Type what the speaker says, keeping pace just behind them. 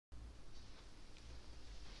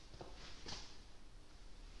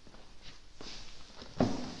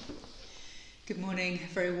Good morning,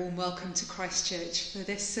 a very warm welcome to Christchurch for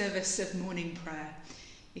this service of morning prayer.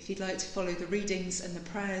 If you'd like to follow the readings and the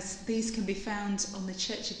prayers, these can be found on the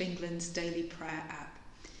Church of England's daily prayer app.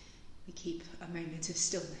 We keep a moment of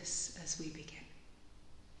stillness as we begin.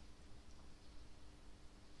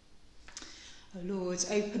 O Lord,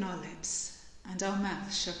 open our lips, and our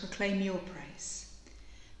mouth shall proclaim your praise.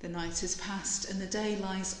 The night has passed and the day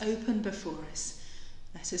lies open before us.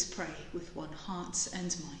 Let us pray with one heart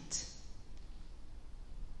and mind.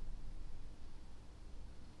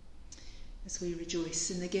 As we rejoice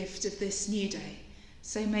in the gift of this new day,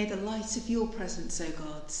 so may the light of your presence, O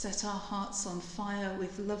God, set our hearts on fire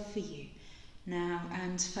with love for you, now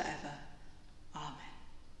and forever. Amen.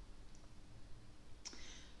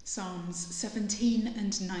 Psalms 17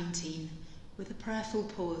 and 19, with a prayerful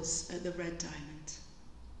pause at the red diamond.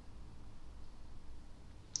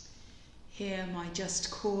 Hear my just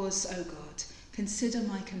cause, O God, consider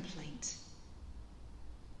my complaint.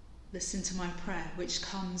 Listen to my prayer, which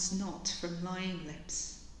comes not from lying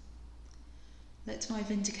lips. Let my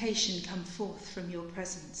vindication come forth from your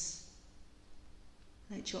presence.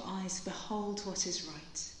 Let your eyes behold what is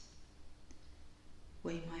right.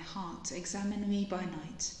 Weigh my heart, examine me by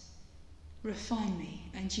night. Refine me,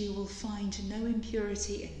 and you will find no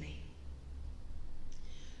impurity in me.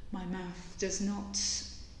 My mouth does not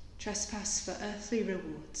trespass for earthly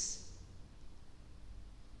rewards.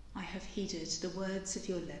 I have heeded the words of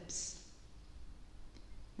your lips.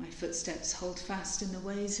 My footsteps hold fast in the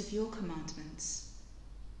ways of your commandments.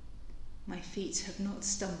 My feet have not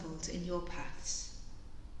stumbled in your paths.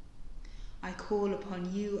 I call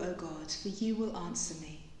upon you, O God, for you will answer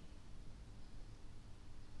me.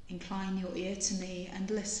 Incline your ear to me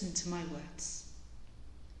and listen to my words.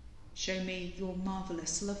 Show me your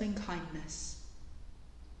marvellous loving kindness.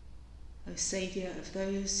 O Saviour of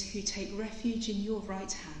those who take refuge in your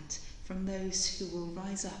right hand from those who will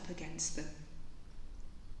rise up against them.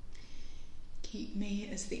 Keep me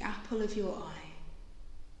as the apple of your eye.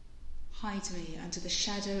 Hide me under the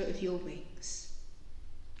shadow of your wings.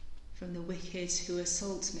 From the wicked who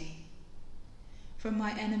assault me, from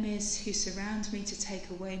my enemies who surround me to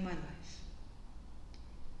take away my life.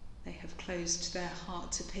 They have closed their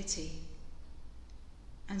heart to pity,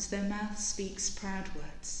 and their mouth speaks proud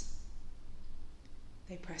words.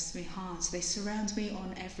 They press me hard, they surround me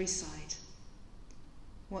on every side,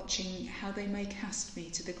 watching how they may cast me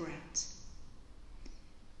to the ground.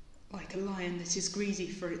 Like a lion that is greedy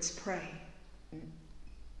for its prey,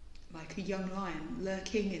 like a young lion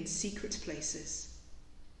lurking in secret places.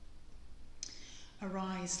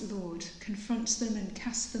 Arise, Lord, confront them and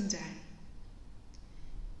cast them down.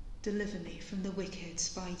 Deliver me from the wicked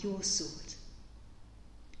by your sword.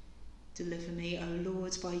 Deliver me, O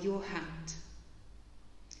Lord, by your hand,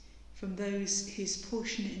 from those whose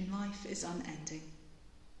portion in life is unending,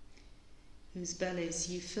 whose bellies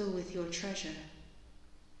you fill with your treasure,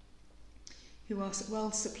 who are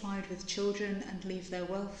well supplied with children and leave their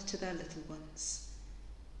wealth to their little ones.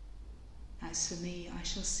 As for me, I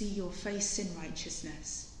shall see your face in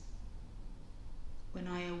righteousness. When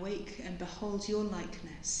I awake and behold your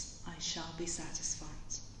likeness, I shall be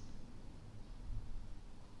satisfied.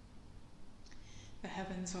 The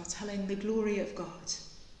heavens are telling the glory of God,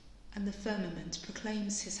 and the firmament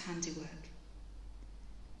proclaims his handiwork.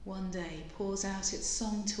 One day pours out its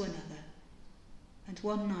song to another, and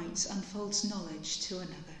one night unfolds knowledge to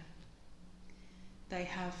another. They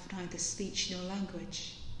have neither speech nor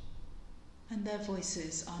language, and their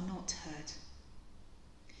voices are not heard.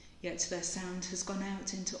 Yet their sound has gone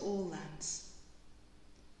out into all lands,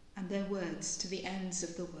 and their words to the ends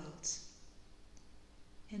of the world.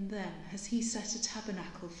 In them has he set a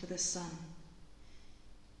tabernacle for the sun,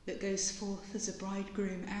 that goes forth as a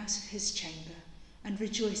bridegroom out of his chamber, and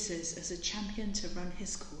rejoices as a champion to run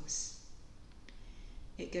his course.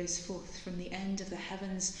 It goes forth from the end of the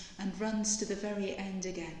heavens and runs to the very end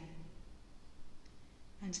again,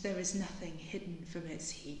 and there is nothing hidden from its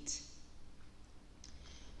heat.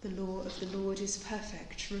 The law of the Lord is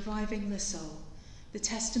perfect, reviving the soul. The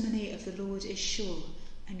testimony of the Lord is sure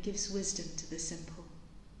and gives wisdom to the simple.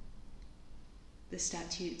 The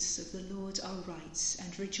statutes of the Lord are right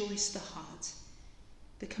and rejoice the heart.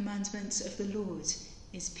 The commandment of the Lord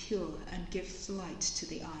is pure and gives light to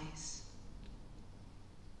the eyes.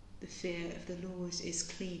 The fear of the Lord is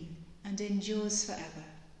clean and endures forever.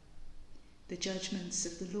 The judgments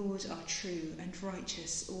of the Lord are true and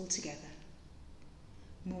righteous altogether.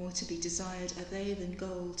 More to be desired are they than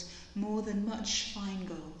gold, more than much fine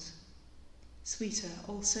gold. Sweeter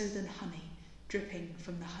also than honey dripping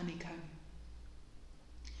from the honeycomb.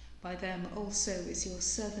 By them also is your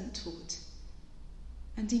servant taught.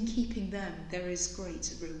 and in keeping them there is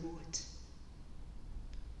great reward.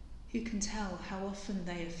 Who can tell how often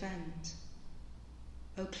they offend?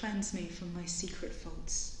 O cleanse me from my secret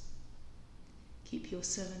faults. Keep your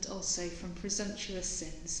servant also from presumptuous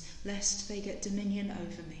sins, lest they get dominion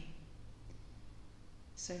over me.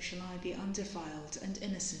 So shall I be undefiled and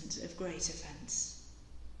innocent of great offence.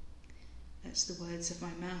 Let the words of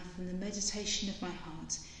my mouth and the meditation of my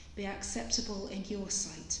heart be acceptable in your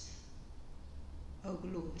sight, O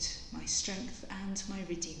Lord, my strength and my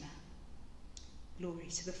Redeemer. Glory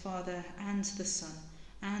to the Father, and to the Son,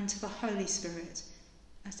 and to the Holy Spirit,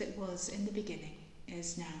 as it was in the beginning,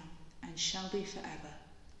 is now, and shall be forever.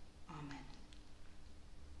 Amen.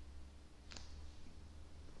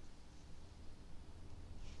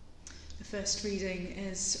 The first reading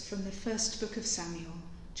is from the first book of Samuel,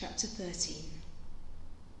 chapter 13.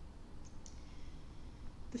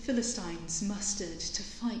 The Philistines mustered to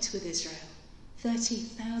fight with Israel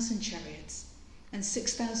 30,000 chariots, and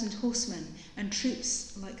 6,000 horsemen, and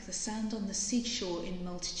troops like the sand on the seashore in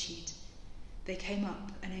multitude. They came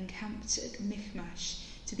up and encamped at Michmash,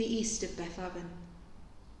 to the east of Beth-aven.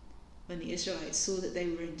 When the Israelites saw that they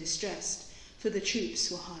were in distress, for the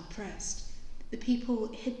troops were hard pressed, the people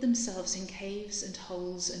hid themselves in caves and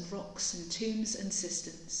holes and rocks and tombs and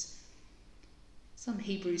cisterns. Some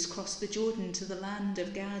Hebrews crossed the Jordan to the land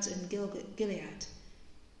of Gad and Gilead.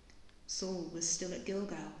 Saul was still at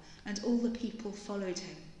Gilgal, and all the people followed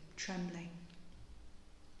him, trembling.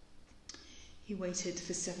 He waited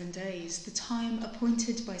for 7 days, the time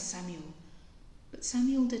appointed by Samuel. But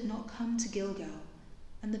Samuel did not come to Gilgal,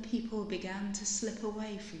 and the people began to slip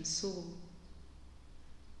away from Saul.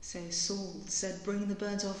 So Saul said, "Bring the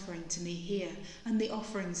burnt offering to me here, and the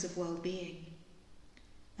offerings of well-being."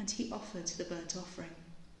 And he offered the burnt offering.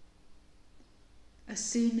 As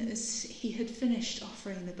soon as he had finished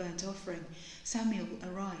offering the burnt offering, Samuel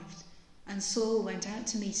arrived, and Saul went out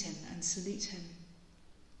to meet him and salute him.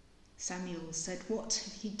 Samuel said, "What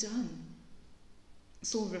have you done?"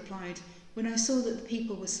 Saul replied, "When I saw that the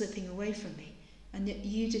people were slipping away from me, and that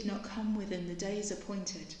you did not come within the days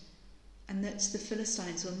appointed, and that the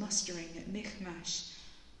Philistines were mustering at Michmash,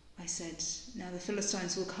 I said, 'Now the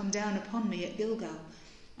Philistines will come down upon me at Gilgal,'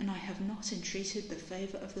 and I have not entreated the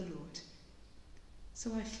favour of the Lord.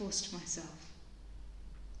 So I forced myself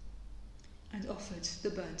and offered the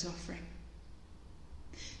burnt offering."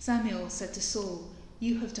 Samuel said to Saul,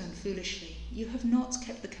 "You have done foolishly. You have not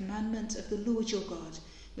kept the commandment of the Lord your God,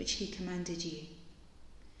 which he commanded you.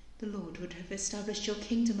 The Lord would have established your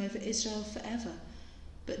kingdom over Israel forever,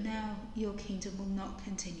 but now your kingdom will not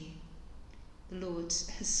continue. The Lord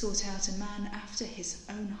has sought out a man after his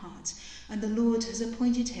own heart, and the Lord has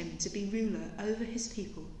appointed him to be ruler over his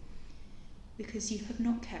people, because you have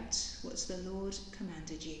not kept what the Lord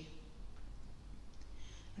commanded you."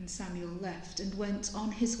 And Samuel left and went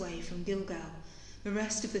on his way from Gilgal. The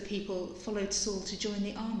rest of the people followed Saul to join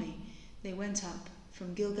the army. They went up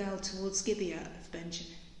from Gilgal towards Gibeah of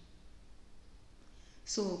Benjamin.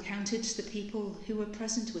 Saul counted the people who were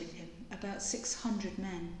present with him, about 600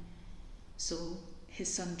 men. Saul,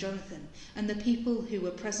 his son Jonathan, and the people who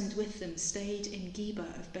were present with them stayed in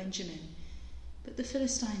Gibeah of Benjamin, but the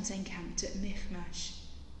Philistines encamped at Michmash.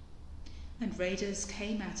 And raiders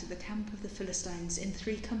came out of the camp of the Philistines in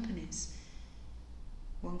 3 companies.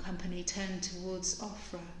 One company turned towards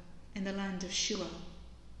Ophrah in the land of Shua.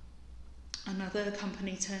 Another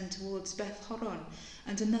company turned towards Beth-horon,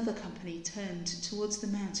 and another company turned towards the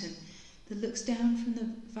mountain that looks down from the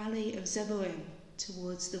valley of Zeboim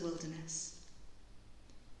towards the wilderness.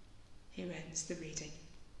 Here ends the reading.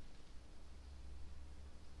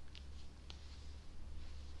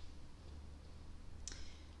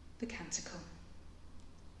 The Canticle.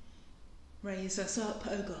 Raise us up,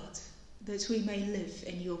 O God, that we may live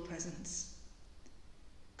in your presence.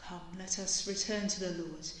 Come, let us return to the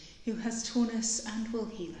Lord, who has torn us and will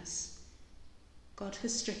heal us. God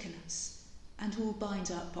has stricken us and will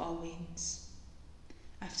bind up our wounds.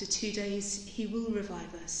 After 2 days he will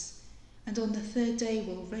revive us, and on the 3rd day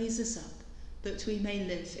will raise us up, that we may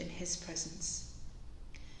live in his presence.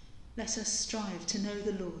 Let us strive to know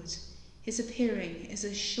the Lord. His appearing is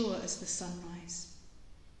as sure as the sunrise.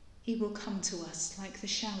 He will come to us like the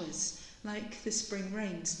showers, like the spring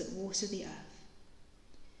rains that water the earth.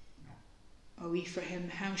 O Ephraim,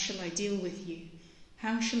 how shall I deal with you?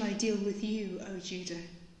 How shall I deal with you, O Judah?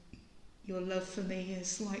 Your love for me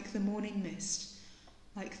is like the morning mist,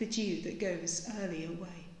 like the dew that goes early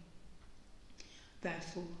away.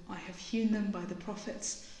 Therefore I have hewn them by the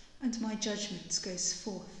prophets, and my judgment goes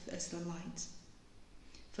forth as the light.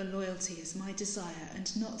 For loyalty is my desire,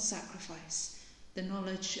 and not sacrifice, the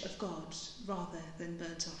knowledge of God rather than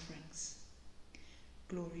burnt offerings.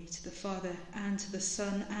 Glory to the Father, and to the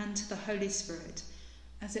Son, and to the Holy Spirit,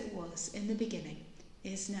 as it was in the beginning,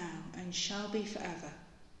 is now, and shall be forever.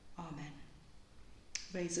 Amen.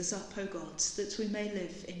 Raise us up, O God, that we may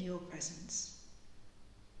live in your presence.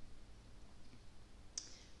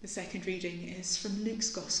 The second reading is from Luke's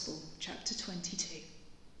Gospel, chapter 22.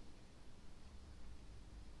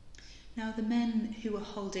 Now the men who were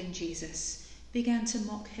holding Jesus began to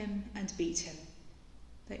mock him and beat him.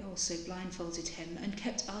 They also blindfolded him and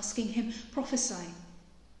kept asking him, "Prophesy,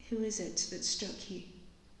 who is it that struck you?"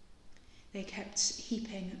 They kept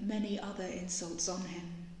heaping many other insults on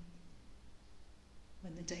him.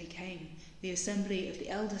 When the day came, the assembly of the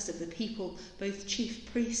elders of the people, both chief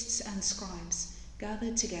priests and scribes,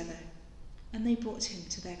 gathered together, and they brought him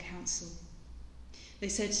to their council. They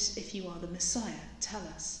said, "If you are the Messiah, tell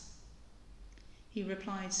us." He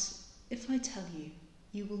replied, "If I tell you,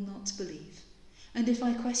 you will not believe, and if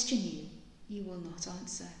I question you, you will not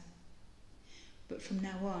answer. But from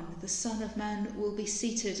now on, the Son of Man will be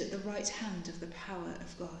seated at the right hand of the power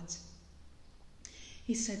of God."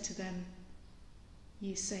 He said to them,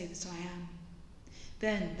 "You say that I am."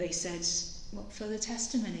 Then they said, "What further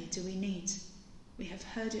testimony do we need? We have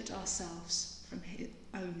heard it ourselves from his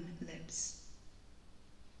own lips."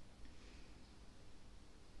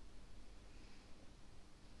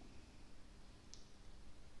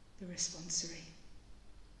 The responsory.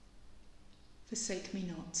 Forsake me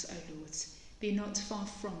not, O Lord. Be not far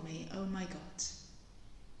from me, O my God.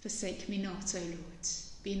 Forsake me not, O Lord.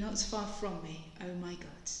 Be not far from me, O my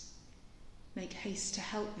God. Make haste to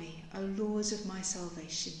help me, O Lord of my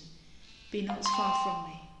salvation. Be not far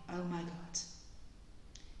from me, O my God.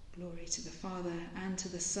 Glory to the Father, and to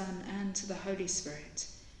the Son, and to the Holy Spirit.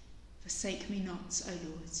 Forsake me not, O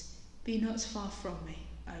Lord. Be not far from me,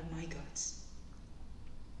 O my God.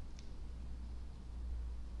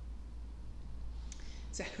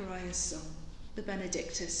 Zechariah's song, the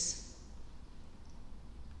Benedictus.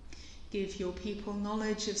 Give your people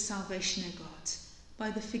knowledge of salvation, O God,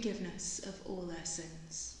 by the forgiveness of all their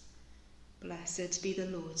sins. Blessed be the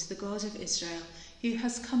Lord, the God of Israel, who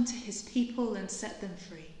has come to his people and set them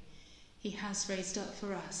free. He has raised up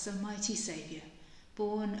for us a mighty Saviour,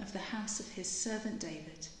 born of the house of his servant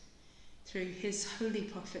David. Through his holy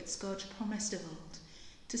prophets God promised of old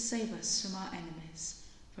to save us from our enemies,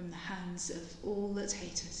 from the hands of all that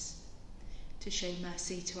hate us, to show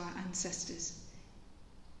mercy to our ancestors,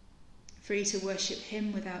 free to worship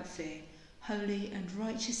him without fear, holy and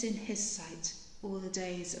righteous in his sight all the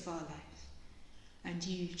days of our life. And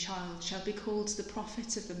you, child, shall be called the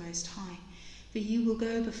prophet of the Most High, for you will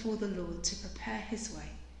go before the Lord to prepare his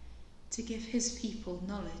way, to give his people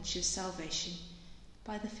knowledge of salvation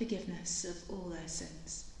by the forgiveness of all their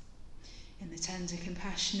sins. In the tender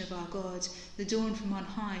compassion of our God, the dawn from on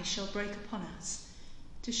high shall break upon us,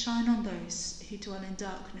 to shine on those who dwell in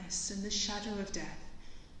darkness and the shadow of death,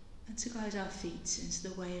 and to guide our feet into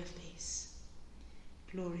the way of peace.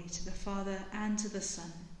 Glory to the Father, and to the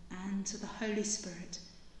Son, and to the Holy Spirit,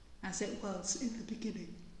 as it was in the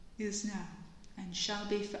beginning, is now, and shall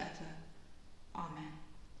be forever. Amen.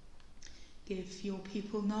 Give your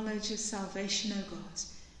people knowledge of salvation, O God,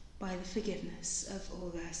 by the forgiveness of all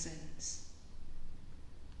their sins.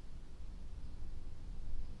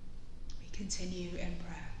 We continue in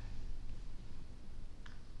prayer.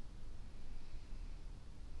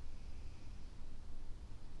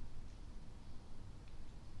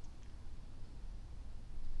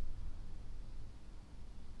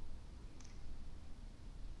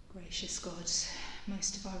 Gracious God,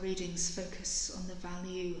 most of our readings focus on the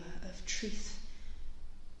value of truth,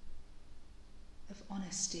 of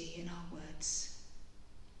honesty in our words.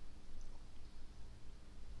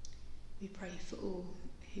 We pray for all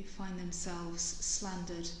who find themselves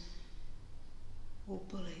slandered or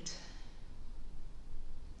bullied,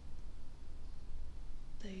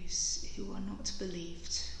 those who are not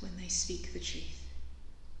believed when they speak the truth.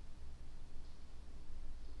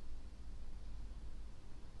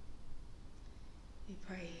 We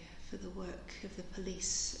pray for the work of the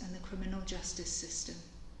police and the criminal justice system,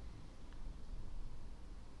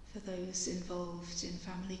 for those involved in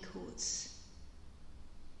family courts,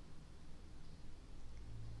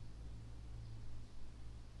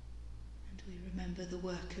 and we remember the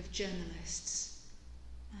work of journalists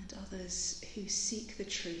and others who seek the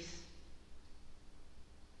truth,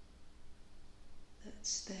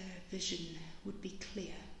 that their vision would be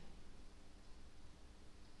clear,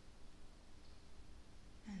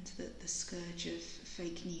 and that the scourge of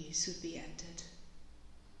fake news would be ended.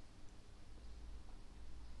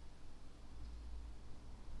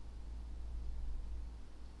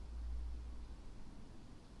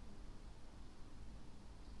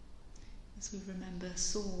 As we remember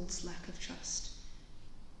Saul's lack of trust,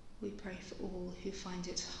 we pray for all who find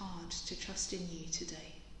it hard to trust in you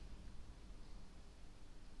today.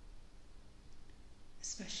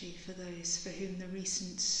 Especially for those for whom the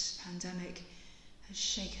recent pandemic has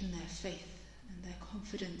shaken their faith and their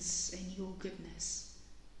confidence in your goodness.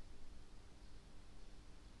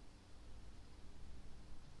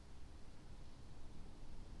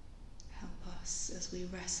 Help us as we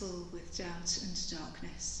wrestle with doubt and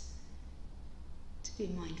darkness to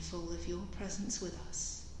be mindful of your presence with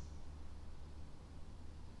us.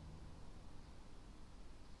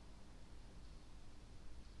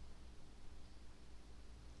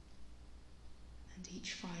 And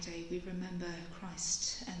each Friday we remember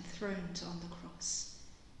Christ enthroned on the cross.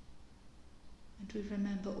 And we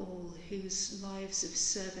remember all whose lives of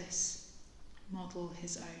service model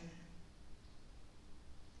his own.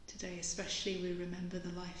 Today especially we remember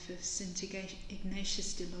the life of St.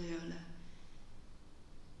 Ignatius de Loyola,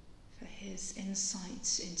 for his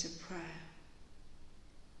insight into prayer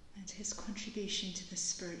and his contribution to the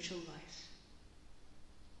spiritual life.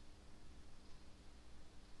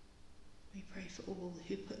 We pray for all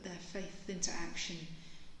who put their faith into action,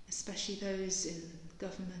 especially those in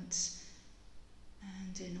government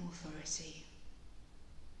and in authority.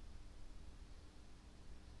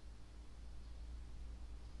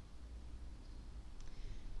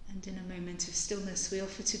 And in a moment of stillness, we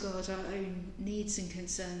offer to God our own needs and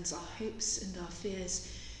concerns, our hopes and our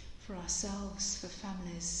fears for ourselves, for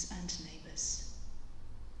families and neighbours.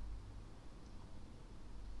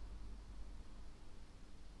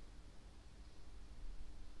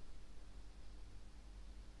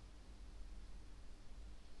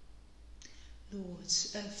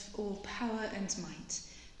 Lord, of all power and might,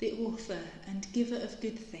 the author and giver of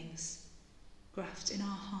good things, graft in our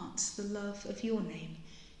hearts the love of your name,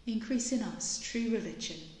 increase in us true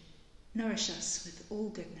religion, nourish us with all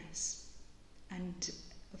goodness, and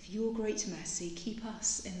of your great mercy keep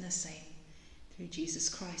us in the same, through Jesus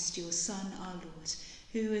Christ, your Son, our Lord,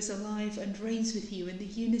 who is alive and reigns with you in the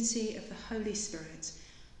unity of the Holy Spirit,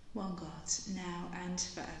 one God, now and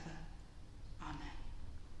forever. Amen.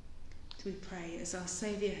 We pray as our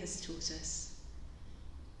Saviour has taught us.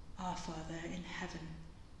 Our Father in heaven,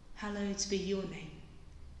 hallowed be your name.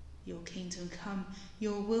 Your kingdom come,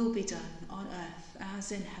 your will be done on earth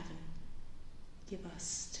as in heaven. Give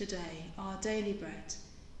us today our daily bread.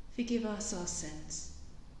 Forgive us our sins,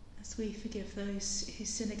 as we forgive those who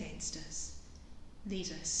sin against us.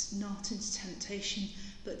 Lead us not into temptation,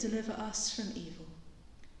 but deliver us from evil.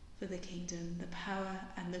 For the kingdom, the power,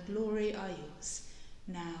 and the glory are yours,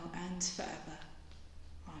 now and forever.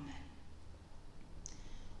 Amen.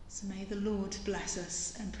 So may the Lord bless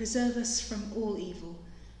us and preserve us from all evil,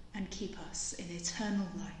 and keep us in eternal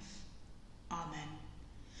life. Amen.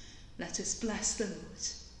 Let us bless the Lord.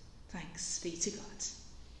 Thanks be to God.